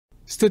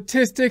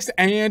Statistics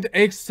and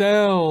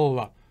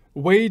Excel.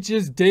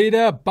 Wages,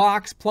 data,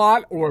 box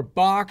plot, or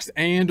box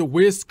and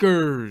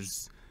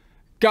whiskers.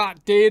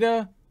 Got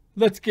data?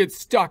 Let's get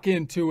stuck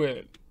into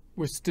it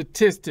with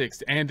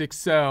statistics and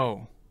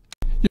Excel.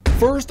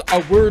 First, a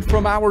word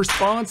from our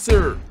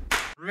sponsor.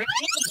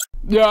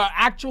 Yeah,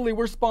 actually,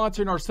 we're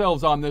sponsoring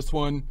ourselves on this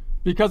one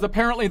because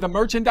apparently the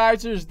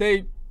merchandisers,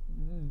 they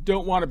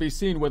don't want to be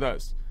seen with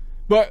us.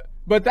 But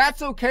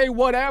that's okay,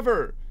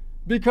 whatever.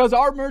 Because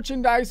our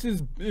merchandise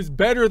is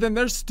better than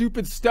their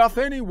stupid stuff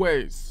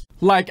anyways.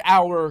 Like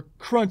our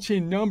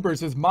Crunching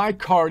Numbers is my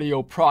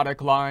cardio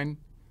product line.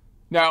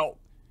 Now,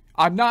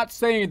 I'm not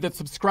saying that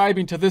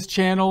subscribing to this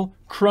channel,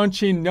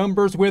 crunching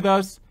numbers with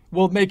us,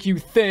 will make you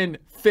thin,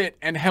 fit,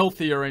 and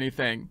healthy or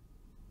anything.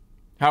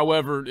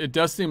 However, it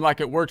does seem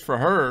like it worked for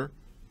her.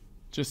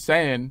 Just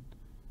saying.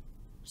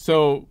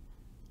 So,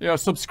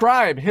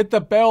 subscribe, hit the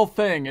bell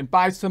thing, and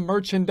buy some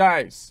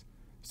merchandise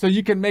so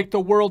you can make the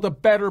world a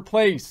better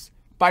place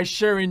by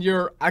sharing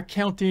your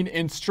accounting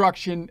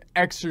instruction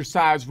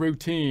exercise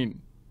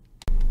routine.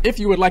 If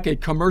you would like a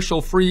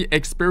commercial-free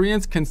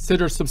experience,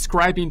 consider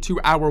subscribing to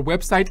our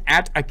website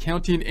at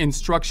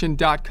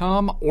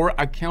accountinginstruction.com or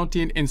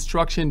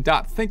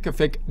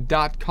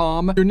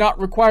accountinginstruction.thinkific.com. You're not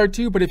required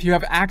to, but if you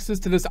have access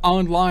to this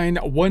online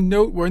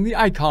OneNote, we're in the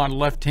icon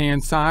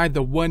left-hand side,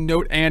 the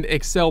OneNote and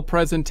Excel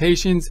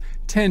presentations,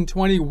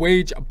 1020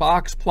 wage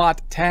box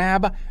plot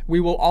tab. We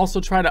will also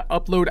try to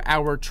upload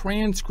our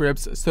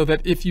transcripts so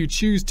that if you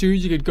choose to,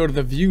 you could go to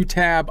the View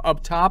tab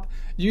up top,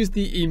 use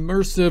the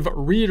Immersive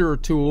Reader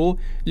tool.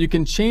 You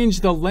can change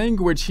the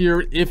language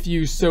here if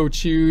you so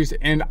choose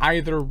and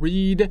either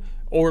read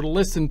or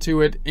listen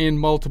to it in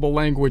multiple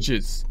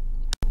languages.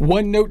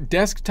 OneNote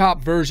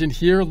desktop version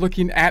here,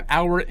 looking at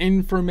our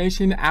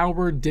information,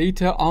 our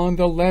data on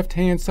the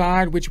left-hand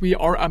side, which we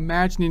are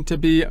imagining to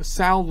be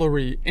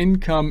salary,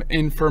 income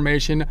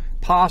information,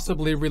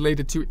 possibly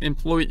related to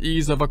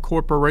employees of a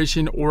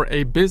corporation or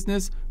a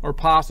business, or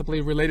possibly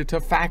related to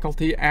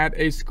faculty at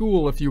a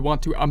school if you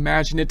want to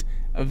imagine it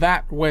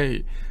that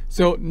way.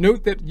 So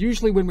note that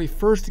usually when we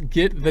first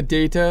get the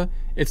data,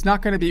 it's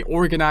not going to be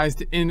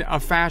organized in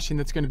a fashion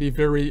that's going to be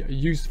very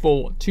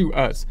useful to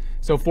us.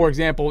 So for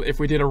example,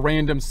 if we did a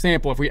random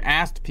sample, if we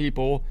asked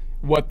people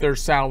what their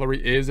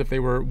salary is, if they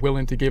were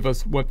willing to give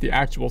us what the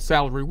actual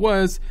salary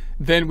was,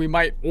 then we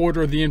might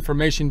order the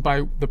information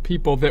by the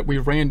people that we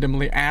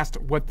randomly asked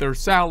what their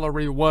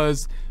salary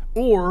was,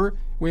 or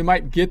we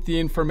might get the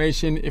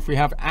information if we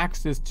have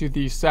access to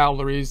these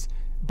salaries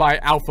by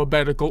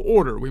alphabetical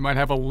order. We might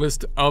have a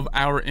list of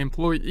our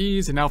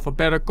employees in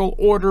alphabetical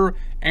order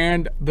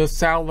and the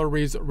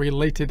salaries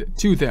related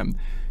to them.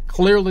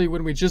 Clearly,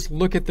 when we just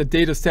look at the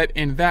data set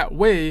in that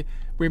way,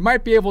 we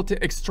might be able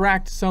to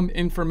extract some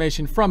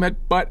information from it,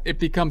 but it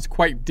becomes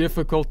quite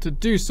difficult to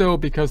do so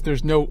because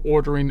there's no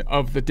ordering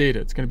of the data.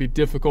 It's going to be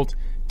difficult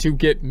to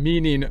get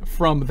meaning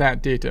from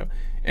that data.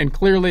 And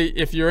clearly,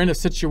 if you're in a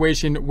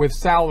situation with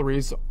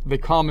salaries, the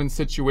common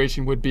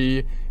situation would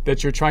be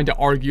that you're trying to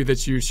argue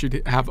that you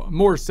should have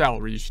more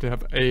salary, you should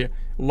have a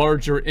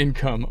larger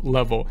income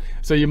level.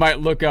 So you might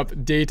look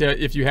up data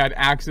if you had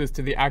access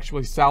to the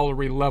actual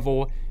salary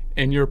level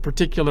in your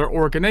particular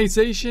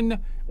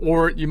organization,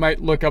 or you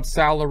might look up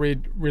salary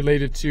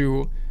related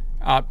to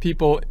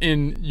people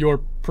in your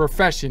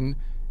profession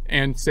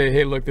and say,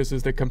 hey, look, this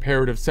is the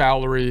comparative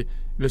salary,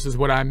 this is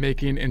what I'm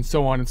making, and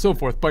so on and so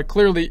forth. But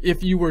clearly,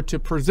 if you were to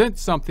present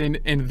something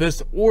in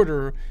this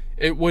order,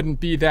 it wouldn't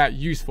be that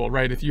useful,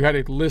 right? If you had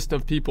a list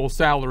of people's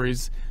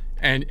salaries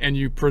and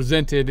you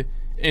presented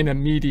in a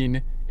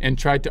meeting and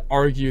tried to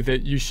argue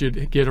that you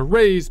should get a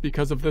raise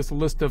because of this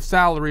list of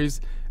salaries,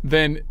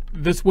 then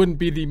this wouldn't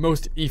be the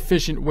most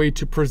efficient way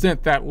to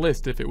present that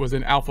list if it was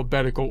in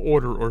alphabetical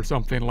order or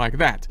something like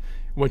that.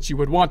 What you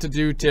would want to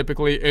do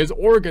typically is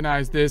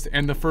organize this,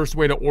 and the first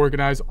way to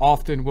organize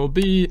often will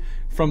be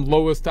from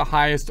lowest to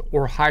highest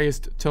or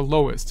highest to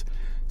lowest.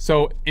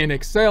 So in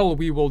Excel,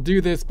 we will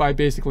do this by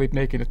basically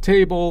making a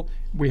table.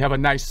 We have a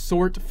nice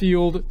sort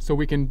field, so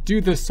we can do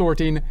this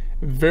sorting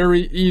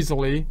very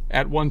easily.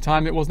 At one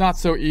time, it was not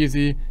so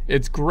easy.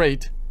 It's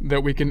great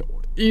that we can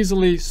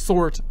easily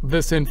sort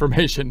this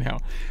information now.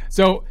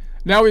 So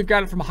now we've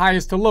got it from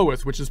highest to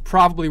lowest, which is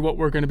probably what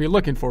we're going to be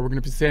looking for. We're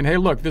going to be saying, hey,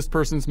 look, this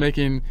person's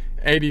making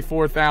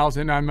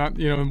 84,000, I'm not,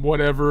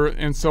 whatever,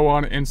 and so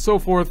on and so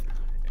forth.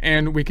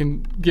 And we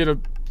can get a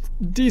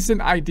decent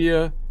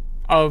idea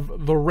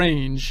of the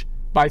range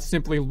by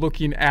simply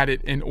looking at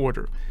it in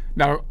order.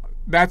 Now,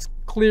 that's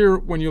clear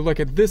when you look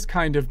at this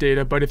kind of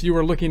data, but if you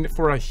were looking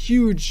for a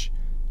huge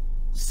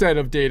set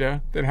of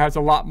data that has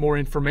a lot more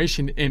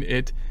information in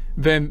it,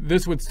 then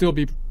this would still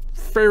be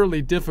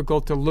fairly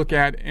difficult to look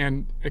at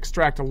and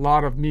extract a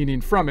lot of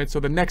meaning from it. So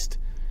the next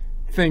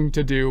thing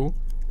to do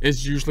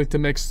is usually to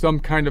make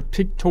some kind of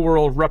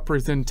pictorial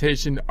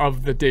representation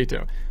of the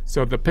data.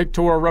 So the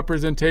pictorial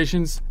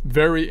representations,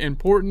 very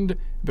important.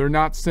 They're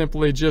not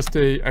simply just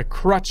a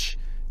crutch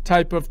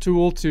type of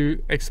tool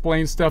to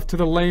explain stuff to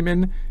the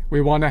layman.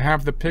 We want to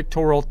have the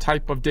pictorial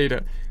type of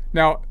data.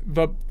 Now,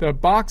 the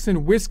box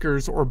and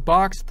whiskers or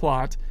box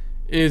plot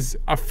is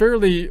a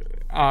fairly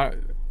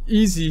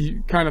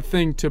easy kind of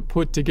thing to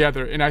put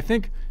together. And I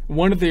think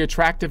one of the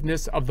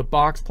attractiveness of the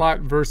box plot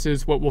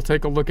versus what we'll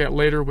take a look at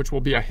later, which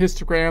will be a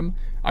histogram,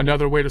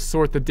 another way to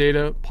sort the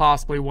data,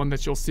 possibly one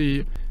that you'll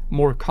see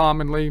more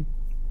commonly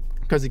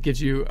because it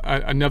gives you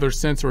another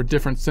sense or a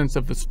different sense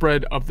of the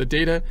spread of the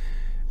data.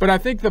 But I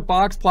think the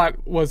box plot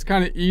was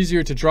kind of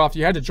easier to draw. If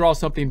you had to draw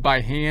something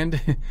by hand,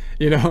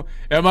 you know,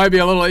 it might be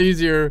a little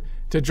easier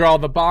to draw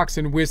the box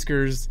and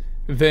whiskers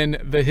than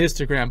the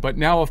histogram. But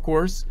now, of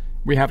course,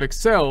 we have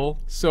Excel,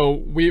 so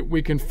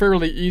we can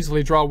fairly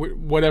easily draw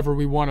whatever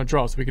we want to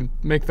draw. So we can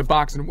make the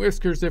box and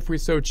whiskers if we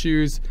so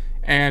choose,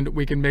 and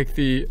we can make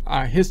the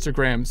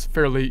histograms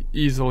fairly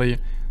easily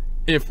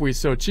if we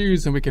so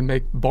choose, and we can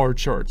make bar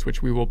charts,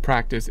 which we will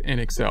practice in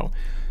Excel.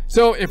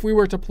 So if we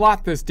were to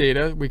plot this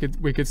data, we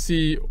could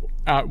see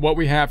what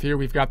we have here.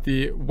 We've got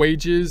the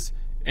wages,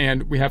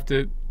 and we have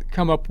to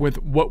come up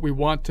with what we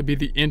want to be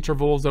the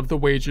intervals of the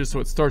wages. So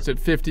it starts at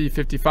 50,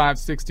 55,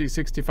 60,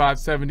 65,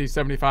 70,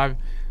 75,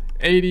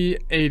 80,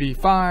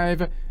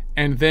 85,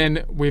 and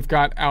then we've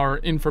got our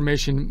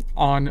information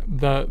on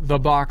the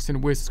box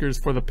and whiskers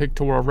for the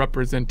pictorial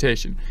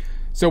representation.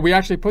 So we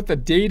actually put the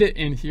data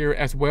in here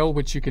as well,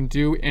 which you can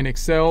do in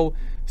Excel.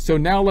 So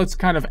now let's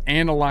kind of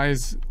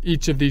analyze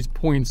each of these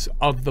points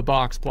of the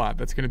box plot.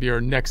 That's going to be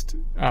our next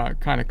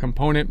kind of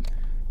component.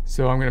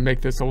 So I'm going to make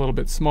this a little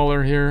bit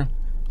smaller here.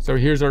 So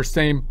here's our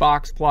same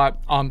box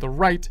plot on the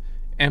right,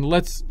 and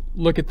let's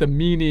look at the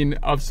meaning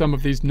of some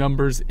of these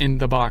numbers in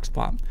the box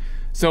plot.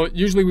 So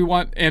usually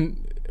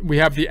we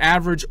have the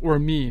average or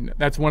mean.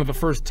 That's one of the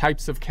first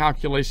types of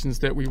calculations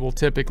that we will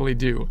typically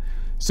do.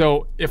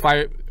 So if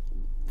I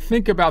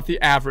think about the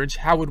average,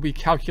 how would we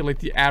calculate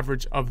the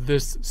average of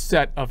this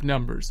set of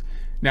numbers?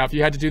 Now, if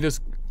you had to do this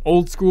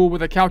old school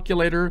with a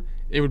calculator,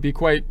 it would be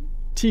quite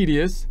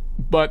tedious,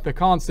 but the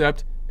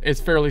concept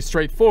is fairly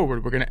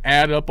straightforward. We're going to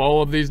add up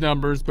all of these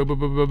numbers, boom, boom,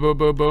 boom, boom, boom,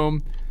 boom,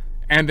 boom,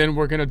 and then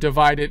we're going to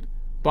divide it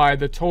by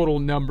the total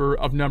number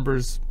of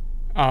numbers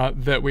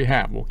that we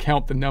have. We'll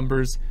count the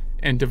numbers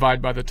and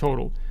divide by the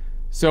total.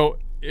 So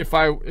if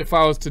I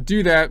was to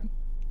do that,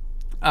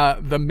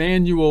 the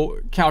manual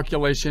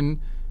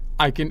calculation,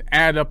 I can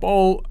add up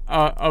all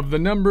of the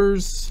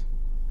numbers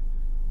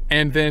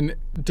and then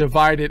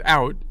divide it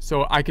out.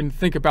 So I can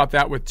think about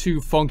that with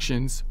two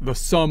functions, the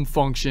sum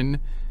function,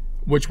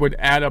 which would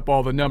add up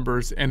all the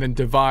numbers, and then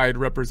divide,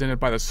 represented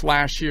by the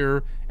slash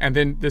here, and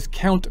then this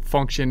count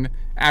function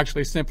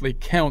actually simply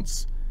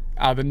counts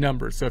the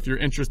numbers. So if you're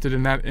interested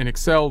in that in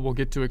Excel, we'll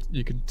get to it.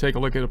 You can take a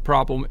look at a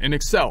problem in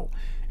Excel.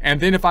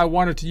 And then if I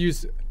wanted to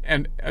use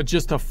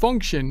just a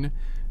function,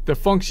 the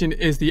function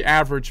is the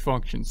average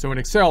function. So in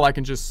Excel, I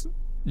can just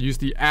use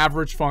the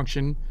average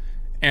function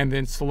and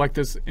then select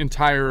this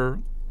entire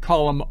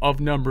column of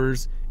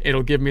numbers.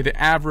 It'll give me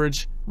the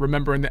average,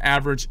 remembering the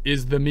average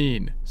is the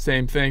mean.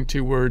 Same thing,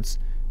 two words,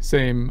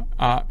 same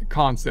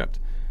concept.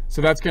 So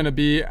that's going to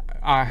be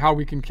how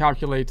we can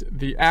calculate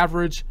the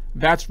average.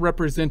 That's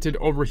represented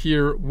over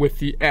here with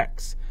the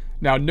X.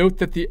 Now note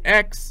that the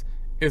X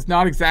is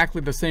not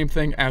exactly the same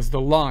thing as the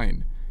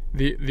line.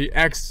 The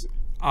X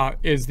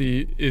is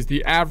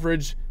the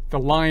average. The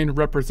line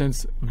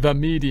represents the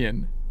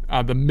median,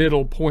 the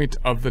middle point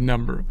of the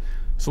number.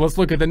 So let's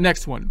look at the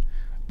next one.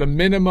 The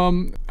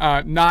minimum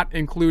not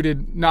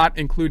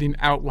including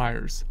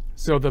outliers.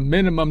 So the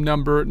minimum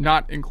number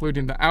not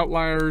including the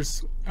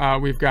outliers,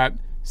 we've got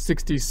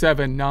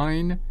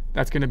 67.9.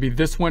 That's going to be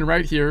this one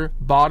right here,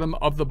 bottom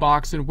of the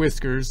box and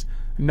whiskers,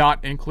 not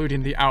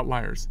including the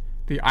outliers.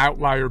 The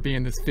outlier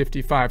being this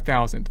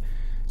 55,000.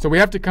 So we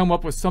have to come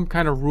up with some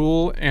kind of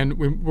rule, and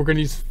we're going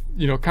to use,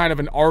 kind of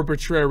an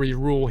arbitrary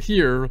rule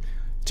here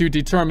to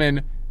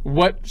determine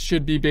what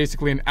should be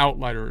basically an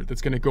outlier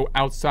that's going to go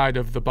outside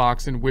of the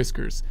box and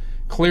whiskers.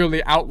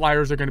 Clearly,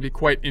 outliers are going to be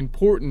quite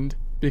important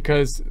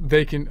because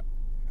they can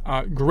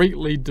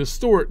greatly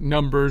distort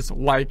numbers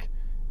like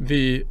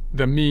the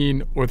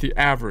mean or the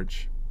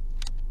average.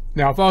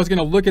 Now, if I was going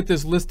to look at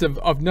this list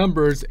of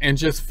numbers and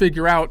just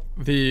figure out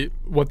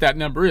what that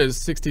number is,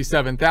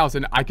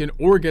 67,000, I can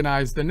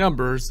organize the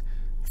numbers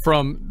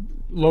from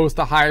lowest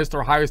to highest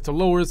or highest to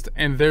lowest,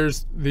 and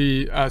there's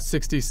the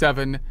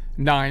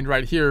 67.9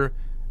 right here,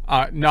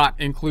 not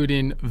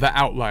including the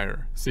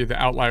outlier. See,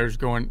 the outliers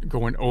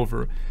going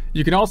over.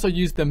 You can also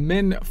use the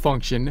min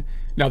function.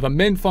 Now, the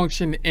min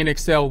function in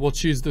Excel will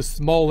choose the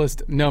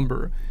smallest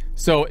number.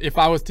 So if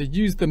I was to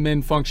use the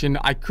min function,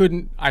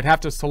 I'd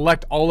have to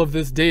select all of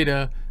this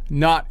data,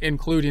 not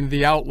including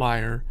the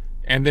outlier,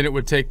 and then it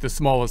would take the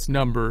smallest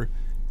number.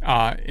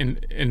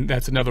 And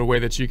that's another way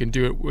that you can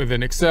do it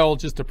within Excel,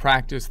 just to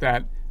practice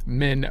that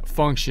min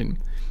function.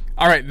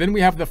 All right, then we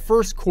have the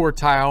first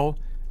quartile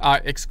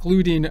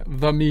excluding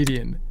the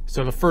median.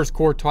 So the first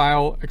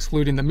quartile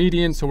excluding the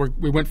median. So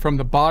we went from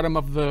the bottom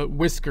of the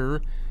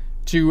whisker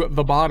to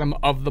the bottom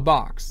of the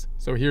box.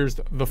 So here's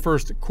the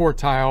first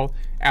quartile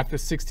at the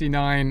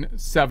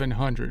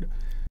 69,700.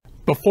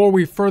 Before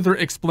we further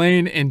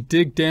explain and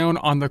dig down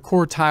on the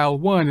quartile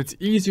 1, it's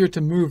easier to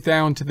move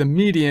down to the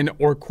median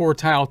or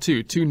quartile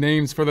 2. Two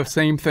names for the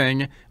same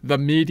thing, the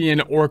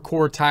median or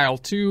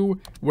quartile 2,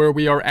 where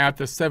we are at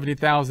the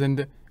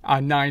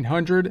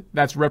 70,900.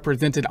 That's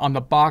represented on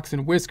the box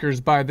and whiskers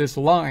by this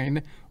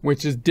line,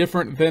 which is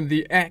different than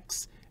the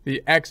X.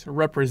 The X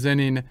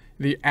representing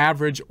the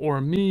average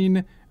or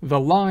mean, the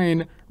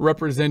line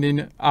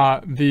representing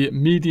the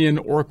median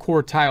or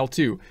quartile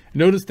 2.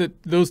 Notice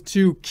that those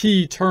two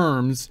key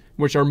terms,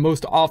 which are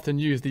most often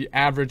used, the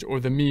average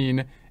or the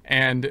mean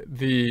and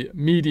the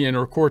median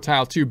or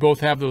quartile 2,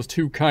 both have those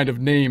two kind of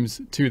names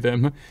to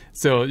them.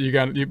 So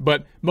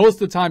but most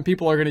of the time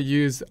people are going to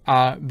use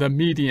the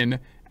median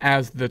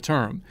as the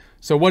term.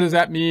 So what does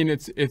that mean?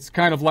 It's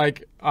kind of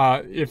like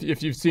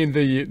if you've seen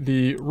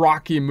the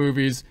Rocky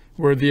movies,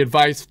 where the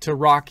advice to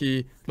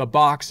Rocky, the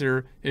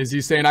boxer, is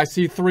he's saying, I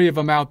see 3 of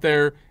them out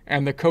there,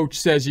 and the coach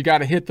says you got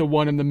to hit the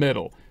one in the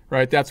middle,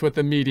 right? That's what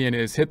the median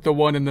is, hit the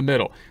one in the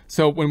middle.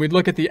 So when we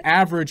look at the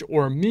average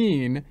or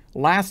mean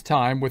last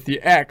time with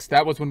the X,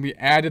 that was when we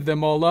added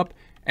them all up,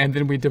 and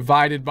then we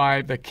divided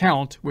by the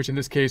count, which in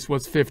this case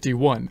was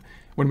 51.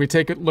 When we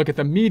take a look at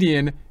the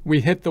median,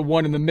 we hit the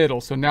one in the middle.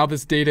 So now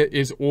this data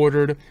is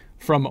ordered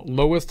from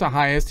lowest to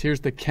highest. Here's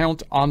the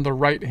count on the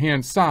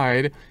right-hand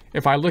side.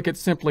 If I look at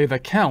simply the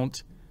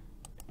count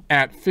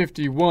at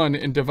 51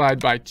 and divide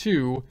by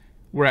 2,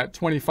 we're at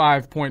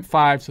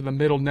 25.5. So the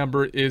middle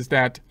number is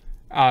that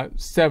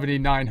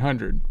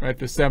 7,900, right?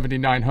 The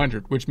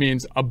 7,900, which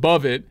means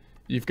above it,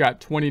 you've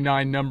got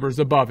 29 numbers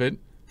above it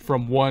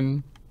from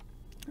 1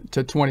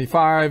 to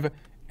 25.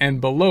 And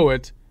below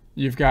it,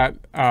 you've got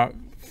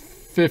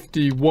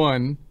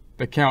 51,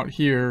 the count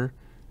here,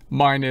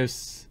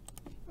 minus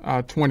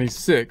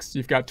 26.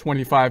 You've got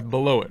 25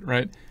 below it,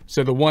 right?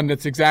 So the one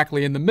that's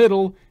exactly in the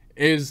middle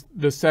is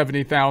the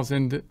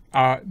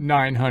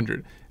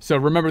 70,900. So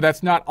remember,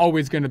 that's not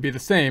always going to be the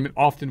same. It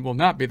often will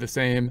not be the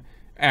same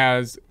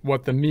as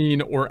what the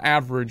mean or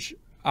average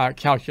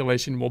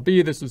calculation will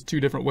be. This is two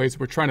different ways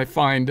we're trying to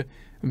find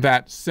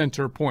that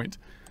center point.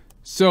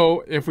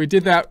 So if we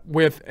did that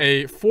with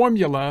a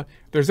formula,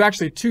 there's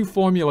actually two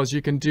formulas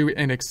you can do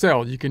in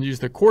Excel. You can use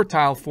the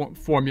quartile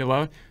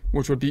formula,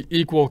 which would be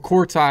equal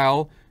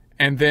quartile,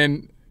 and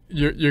then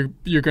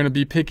you're going to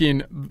be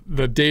picking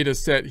the data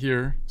set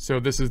here. So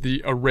this is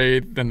the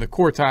array, then the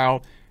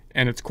quartile,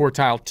 and it's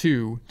quartile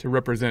 2 to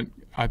represent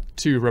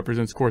 2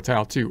 represents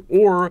quartile 2.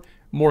 Or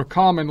more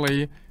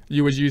commonly,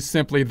 you would use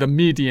simply the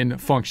median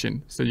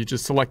function. So you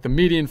just select the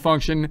median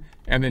function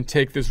and then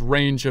take this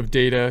range of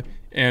data,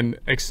 and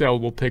Excel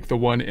will pick the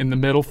one in the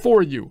middle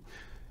for you.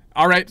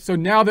 All right, so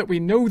now that we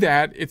know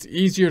that, it's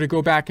easier to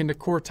go back into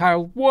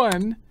quartile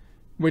 1,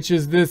 which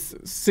is this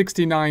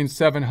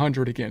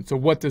 69,700 again. So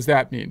what does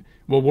that mean?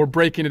 Well, we're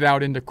breaking it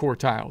out into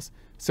quartiles.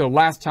 So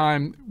last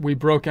time we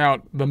broke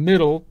out the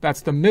middle,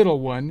 that's the middle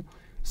one.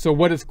 So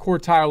what is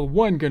quartile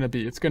 1 going to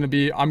be? It's going to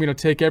be, I'm going to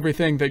take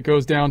everything that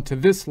goes down to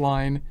this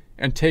line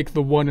and take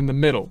the one in the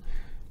middle.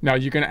 Now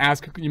you're going to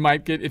ask, you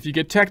might get, if you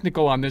get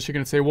technical on this, you're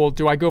going to say, well,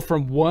 do I go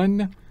from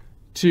 1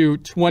 to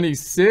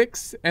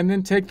 26 and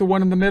then take the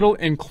one in the middle,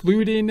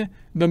 including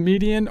the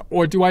median,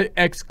 or do I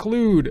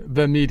exclude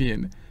the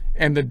median?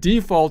 And the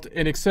default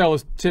in Excel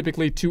is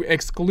typically to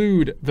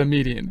exclude the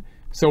median.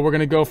 So we're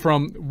going to go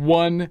from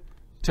 1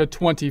 to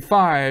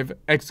 25,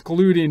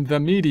 excluding the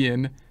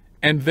median,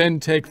 and then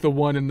take the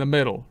one in the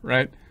middle,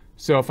 right?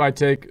 So if I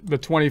take the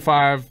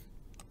 25,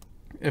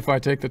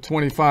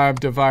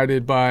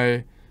 divided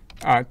by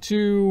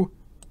 2,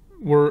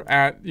 we're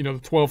at, the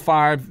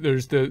 12.5,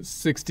 there's the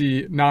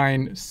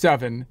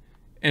 69.7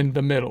 in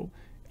the middle.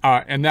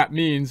 And that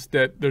means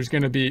that there's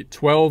going to be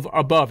 12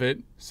 above it.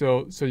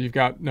 So you've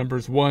got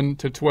numbers 1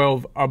 to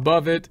 12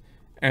 above it.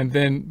 And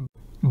then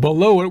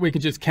below it, we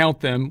can just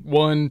count them.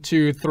 1,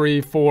 2,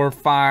 3, 4,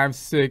 5,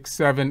 6,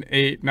 7,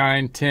 8,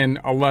 9, 10,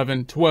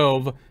 11,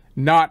 12,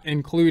 not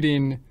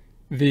including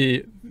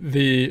the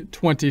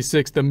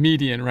 26, the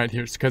median right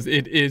here, because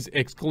it is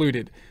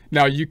excluded.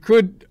 Now you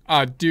could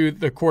do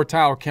the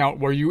quartile count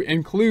where you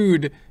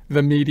include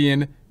the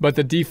median, but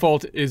the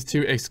default is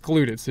to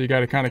exclude it. So you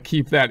got to kind of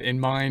keep that in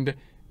mind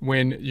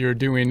when you're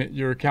doing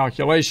your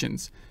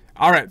calculations.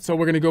 All right, so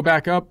we're going to go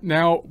back up.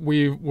 Now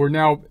we're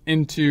now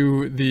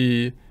into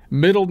the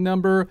middle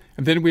number,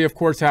 and then we of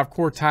course have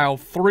quartile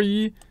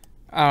 3.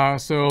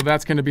 So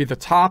that's going to be the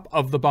top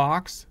of the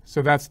box.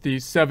 So that's the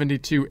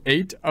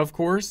 72.8, of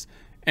course.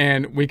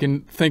 And we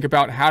can think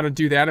about how to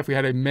do that. If we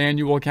had a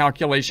manual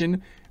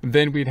calculation,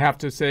 then we'd have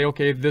to say,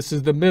 okay, this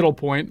is the middle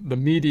point, the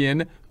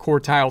median,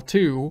 quartile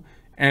 2,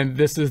 and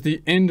this is the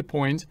end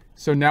point.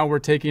 So now we're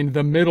taking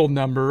the middle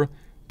number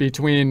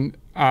between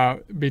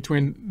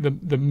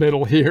the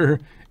middle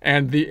here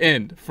and the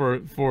end for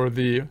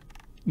the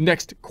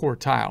next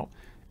quartile.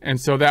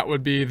 And so that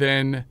would be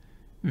then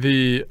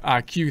the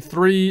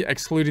Q3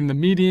 excluding the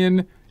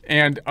median.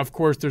 And of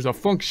course, there's a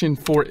function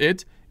for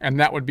it, and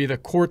that would be the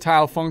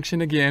quartile function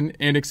again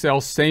in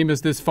Excel, same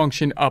as this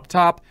function up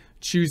top,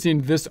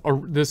 choosing this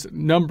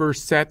number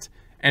set,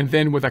 and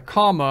then with a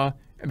comma,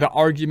 the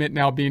argument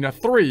now being a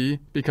 3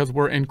 because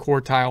we're in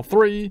quartile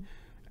 3.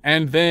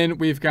 And then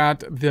we've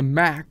got the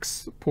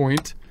max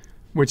point,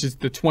 which is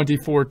the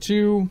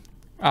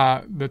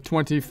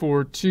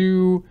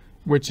 24.2,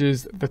 which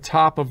is the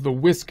top of the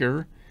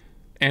whisker,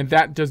 and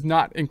that does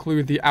not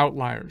include the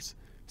outliers.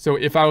 So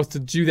if I was to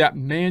do that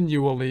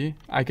manually,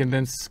 I can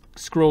then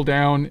scroll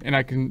down and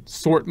I can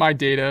sort my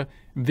data.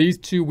 These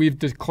two we've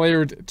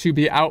declared to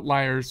be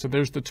outliers, so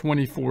there's the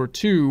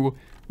 24.2,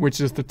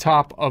 which is the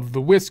top of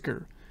the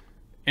whisker.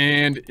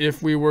 And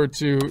if we were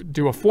to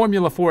do a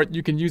formula for it,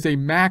 you can use a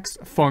max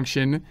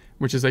function,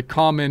 which is a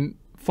common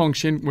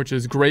function, which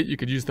is great. You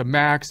could use the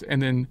max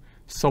and then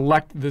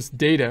select this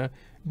data,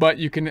 but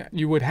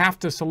you would have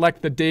to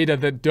select the data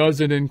that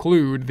doesn't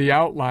include the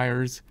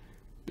outliers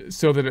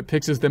so that it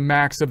picks as the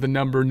max of the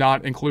number,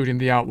 not including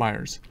the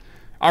outliers.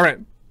 All right,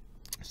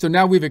 so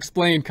now we've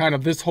explained kind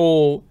of this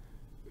whole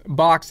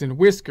box and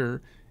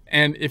whisker,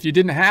 and if you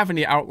didn't have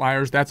any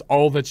outliers, that's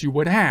all that you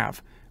would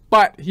have.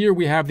 But here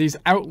we have these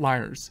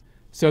outliers.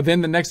 So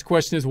then the next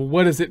question is, well,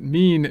 what does it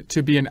mean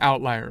to be an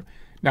outlier?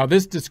 Now,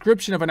 this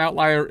description of an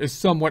outlier is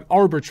somewhat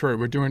arbitrary.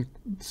 We're doing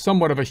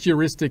somewhat of a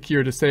heuristic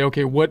here to say,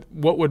 okay, what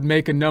would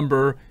make a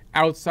number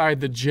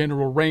outside the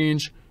general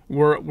range?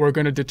 We're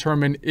going to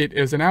determine it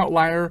as an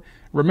outlier.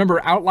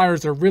 Remember,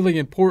 outliers are really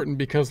important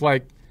because,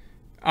 like,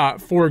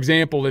 for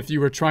example, if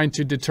you were trying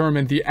to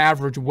determine the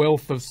average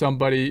wealth of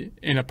somebody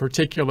in a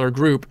particular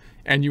group,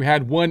 and you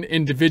had one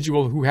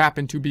individual who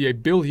happened to be a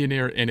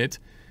billionaire in it,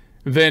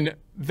 then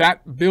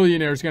that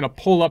billionaire is going to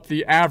pull up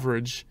the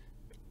average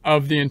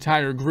of the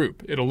entire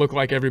group. It'll look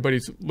like everybody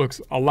looks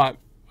a lot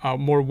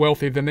more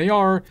wealthy than they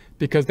are,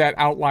 because that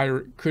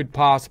outlier could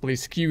possibly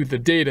skew the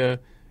data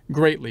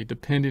greatly,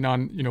 depending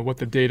on what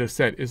the data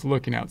set is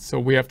looking at. So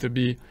we have to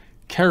be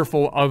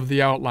careful of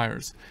the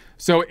outliers.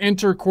 So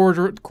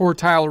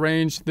interquartile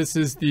range, this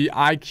is the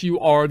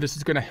IQR. This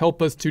is going to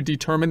help us to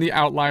determine the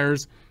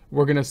outliers.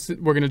 We're gonna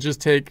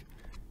just take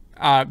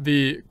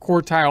the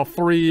quartile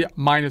 3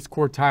 minus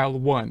quartile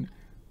 1.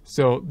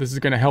 So this is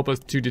going to help us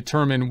to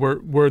determine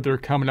where they're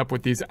coming up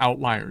with these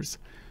outliers.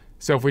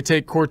 So if we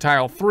take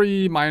quartile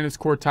 3 minus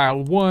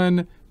quartile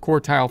 1,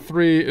 quartile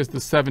 3 is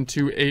the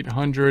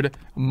 72800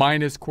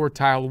 minus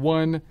quartile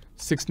 1,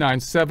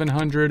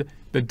 69700.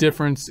 The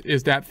difference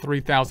is that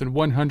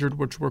 3100,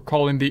 which we're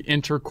calling the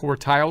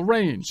interquartile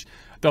range.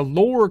 The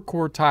lower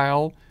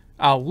quartile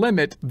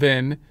limit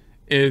then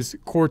is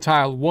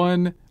quartile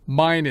 1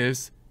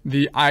 minus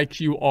the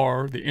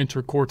IQR, the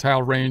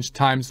interquartile range,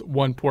 times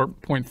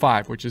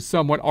 1.5, which is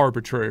somewhat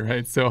arbitrary,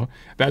 right? So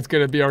that's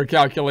going to be our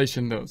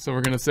calculation, though. So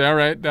we're going to say, all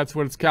right, that's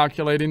what it's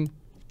calculating.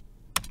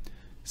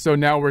 So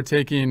now we're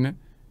taking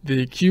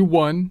the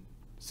Q1.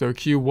 So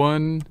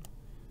Q1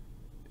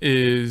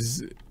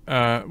 is,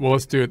 well,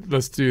 let's do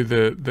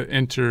the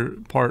inter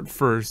part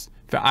first.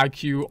 The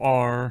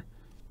IQR,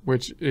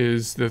 which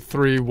is the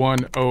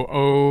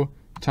 3100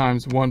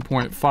 times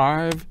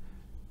 1.5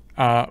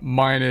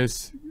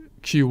 minus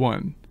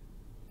Q1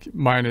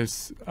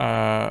 minus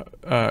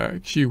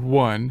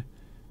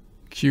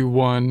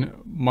Q1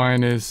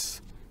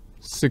 minus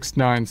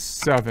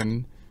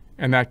 697,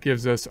 and that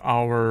gives us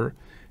our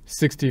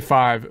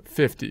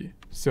 6550.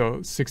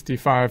 So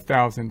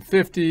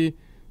 65,050.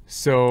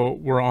 So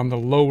we're on the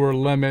lower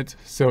limit.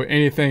 So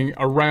anything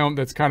around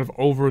that's kind of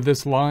over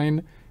this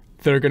line,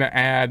 they're going to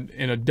add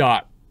in a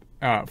dot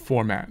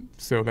format.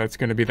 So that's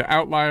going to be the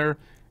outlier.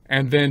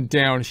 And then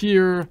down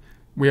here,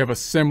 we have a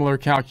similar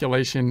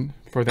calculation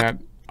for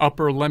that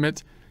upper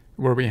limit,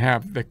 where we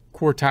have the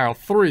quartile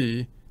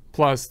 3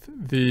 plus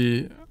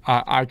the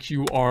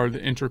IQR, the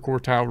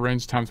interquartile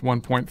range, times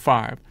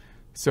 1.5.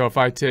 So if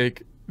I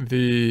take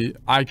the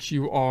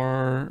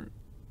IQR,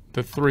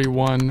 the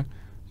 3.1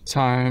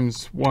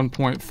 times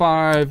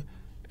 1.5,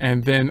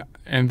 and then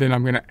I'm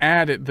going to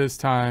add it this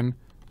time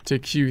to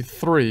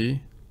Q3.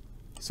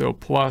 So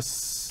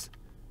plus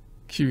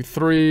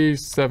Q3,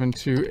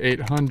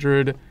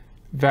 72800.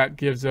 That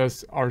gives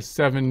us our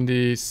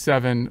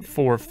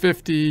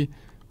 77,450,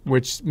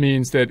 which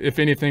means that if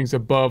anything's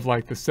above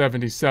like the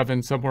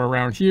 77, somewhere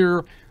around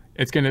here,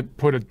 it's going to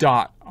put a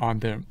dot on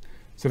them.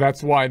 So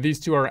that's why these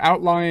two are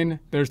outlying.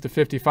 There's the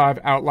 55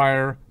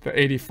 outlier, the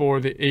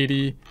 84, the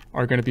 80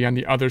 are going to be on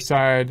the other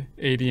side,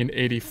 80 and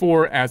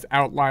 84 as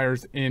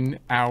outliers in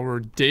our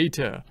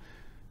data.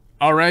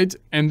 All right,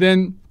 and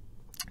then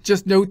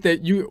just note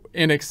that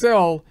in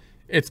Excel,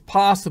 it's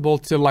possible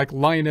to like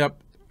line up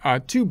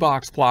two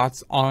box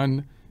plots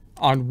on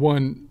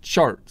one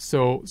chart.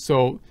 So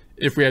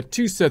if we had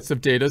two sets of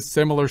data,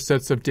 similar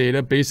sets of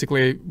data,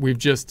 basically we've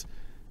just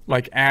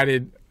like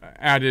added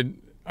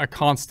a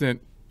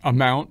constant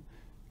amount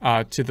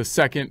to the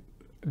second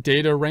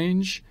data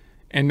range.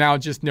 And now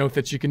just note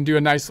that you can do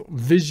a nice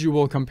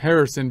visual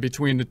comparison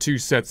between the two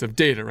sets of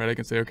data, right? I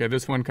can say, okay,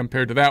 this one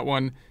compared to that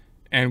one,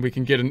 and we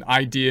can get an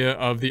idea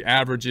of the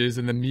averages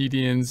and the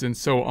medians and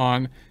so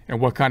on, and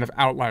what kind of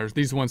outliers.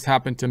 These ones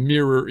happen to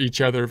mirror each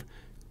other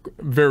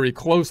very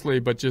closely,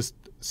 but just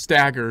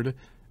staggered.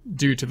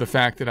 due to the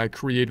fact that I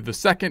created the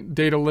second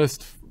data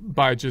list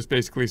by just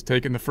basically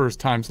taking the first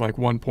times like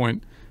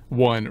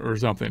 1.1 or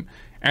something.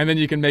 And then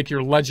you can make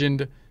your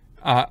legend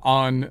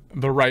on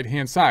the right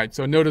hand side.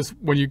 So notice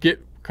when you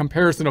get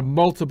comparison of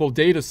multiple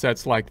data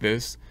sets like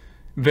this,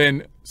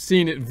 then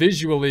seeing it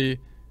visually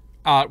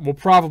will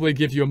probably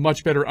give you a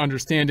much better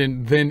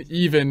understanding than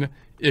even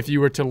if you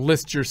were to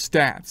list your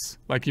stats.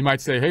 Like you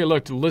might say, hey,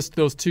 look, to list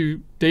those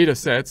two data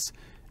sets,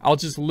 I'll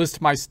just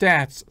list my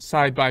stats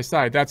side by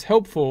side. That's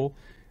helpful,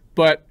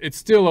 but it's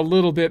still a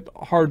little bit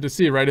hard to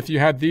see, right? If you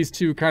had these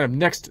two kind of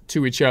next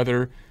to each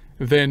other,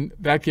 then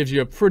that gives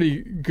you a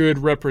pretty good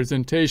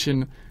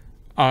representation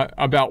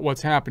about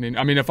what's happening.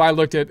 I mean, if I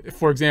looked at,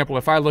 for example,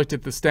 if I looked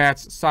at the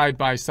stats side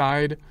by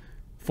side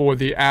for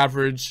the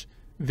average,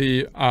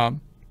 the Q1,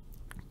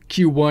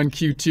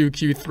 Q2,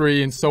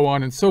 Q3, and so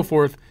on and so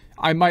forth,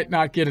 I might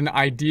not get an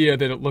idea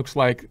that it looks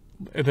like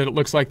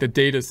the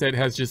data set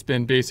has just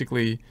been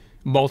basically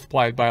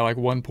multiplied by like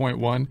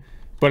 1.1.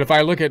 But if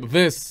I look at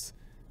this,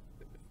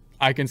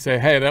 I can say,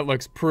 hey, that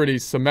looks pretty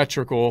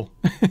symmetrical,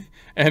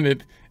 and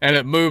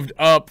it moved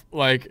up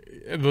like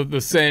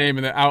the same,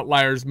 and the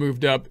outliers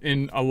moved up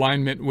in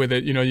alignment with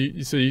it. You know,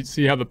 so you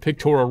see how the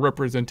pictorial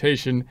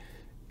representation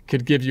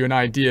could give you an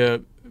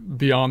idea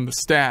beyond the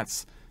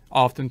stats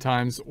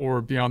oftentimes,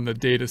 or beyond the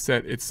data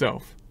set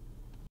itself.